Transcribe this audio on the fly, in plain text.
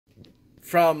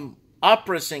From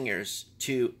opera singers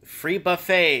to free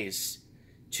buffets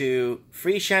to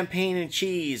free champagne and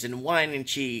cheese and wine and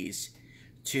cheese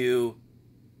to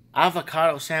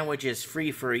avocado sandwiches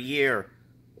free for a year,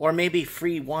 or maybe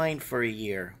free wine for a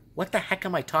year. What the heck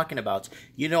am I talking about?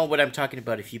 You know what I'm talking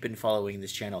about if you've been following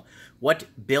this channel. What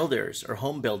builders or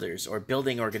home builders or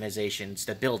building organizations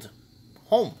that build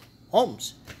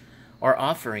homes are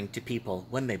offering to people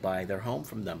when they buy their home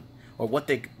from them, or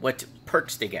what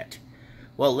perks they get.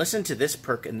 Well, listen to this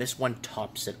perk, and this one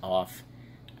tops it off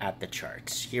at the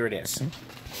charts. Here it is.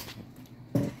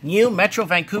 New Metro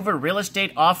Vancouver real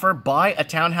estate offer: buy a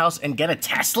townhouse and get a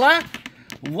Tesla?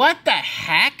 What the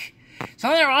heck? So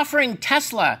they're offering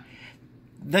Tesla.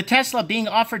 The Tesla being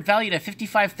offered valued at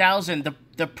 $55,000.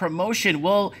 The promotion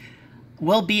will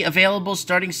be available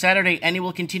starting Saturday, and it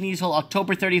will continue until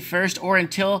October 31st or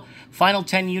until final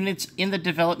 10 units in the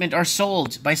development are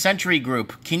sold by Century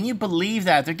Group. Can you believe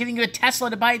that? They're giving you a Tesla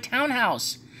to buy a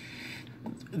townhouse.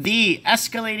 The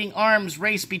escalating arms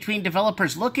race between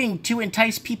developers looking to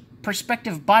entice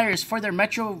prospective buyers for their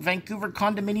Metro Vancouver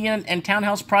condominium and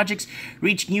townhouse projects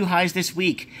reached new highs this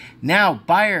week. Now,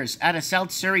 buyers at a South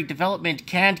Surrey development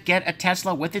can't get a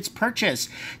Tesla with its purchase.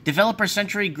 Developer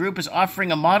Century Group is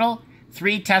offering a Model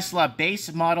 3 Tesla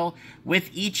base model with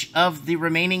each of the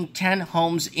remaining 10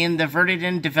 homes in the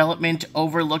Vernon development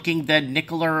overlooking the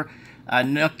Nicolamar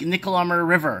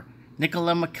River.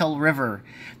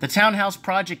 The townhouse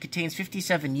project contains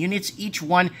 57 units, each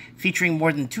one featuring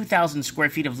more than 2,000 square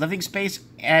feet of living space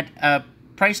at a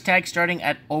price tag starting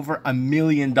at over $1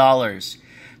 million.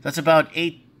 That's about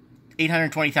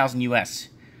 $820,000 US.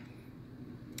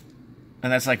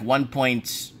 And that's like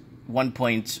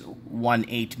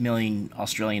 1.18 million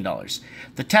Australian dollars.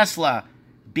 The Tesla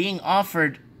being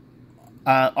offered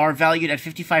are valued at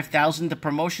 $55,000. The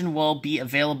promotion will be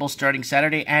available starting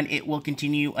Saturday, and it will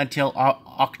continue until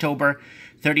October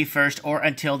 31st or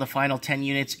until the final 10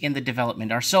 units in the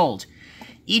development are sold.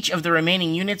 Each of the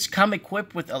remaining units come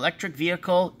equipped with electric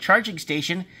vehicle charging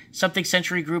station, something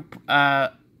Century Group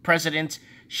President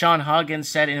Sean Hogan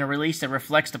said in a release that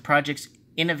reflects the project's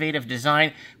innovative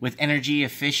design with energy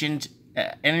efficient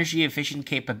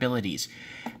capabilities.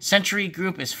 Century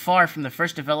Group is far from the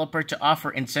first developer to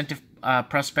offer incentive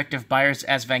prospective buyers,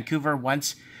 as Vancouver,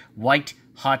 once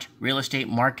white-hot real estate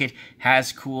market,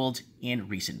 has cooled in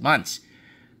recent months.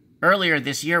 Earlier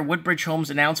this year, Woodbridge Homes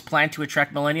announced plan to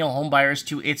attract millennial home buyers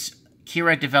to its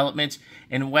Kira development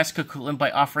in West Coquitlam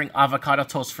by offering avocado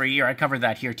toast for a year. I covered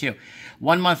that here too.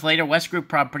 1 month later, West Group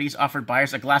Properties offered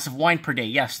buyers a glass of wine per day.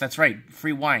 Yes, that's right,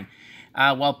 free wine,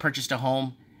 while purchased a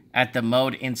home at the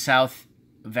Mode in South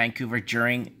Vancouver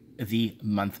during the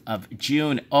month of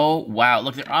June. Oh, wow.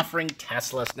 Look, they're offering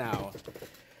Teslas now.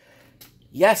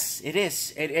 Yes, it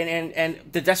is. And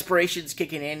the desperation's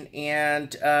kicking in.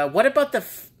 And what about the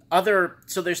other...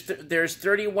 So there's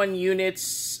 31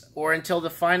 units, or until the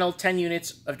final 10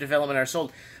 units of development are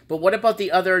sold. But what about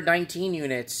the other 19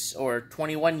 units or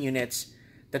 21 units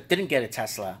that didn't get a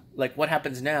Tesla? Like, what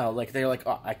happens now? Like, they're like,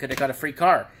 oh, I could have got a free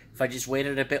car if I just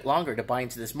waited a bit longer to buy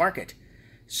into this market.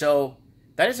 So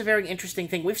that is a very interesting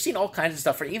thing. We've seen all kinds of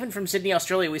stuff. Even from Sydney,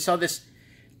 Australia, we saw this,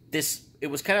 it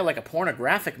was kind of like a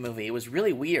pornographic movie. It was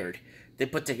really weird. They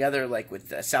put together, like,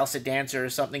 with a salsa dancer or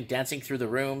something, dancing through the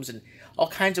rooms and all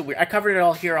kinds of weird. I covered it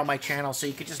all here on my channel, so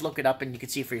you could just look it up and you can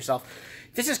see for yourself.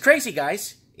 This is crazy,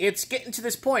 guys. It's getting to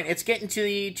this point. It's getting to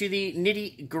the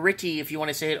nitty gritty, if you want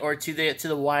to say it, or to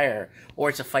the wire, or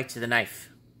it's a fight to the knife.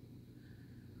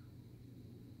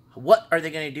 What are they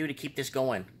going to do to keep this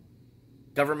going?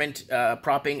 Government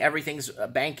propping, everything's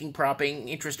banking propping,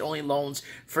 interest-only loans,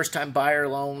 first-time buyer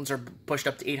loans are pushed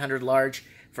up to 800 large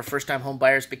for first-time home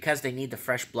buyers because they need the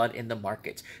fresh blood in the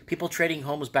market. People trading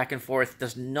homes back and forth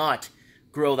does not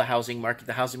grow the housing market.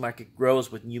 The housing market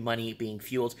grows with new money being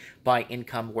fueled by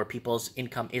income, where people's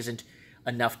income isn't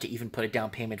enough to even put a down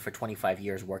payment for 25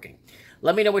 years working.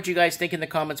 Let me know what you guys think in the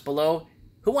comments below.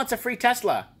 Who wants a free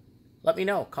Tesla? Let me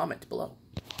know. Comment below.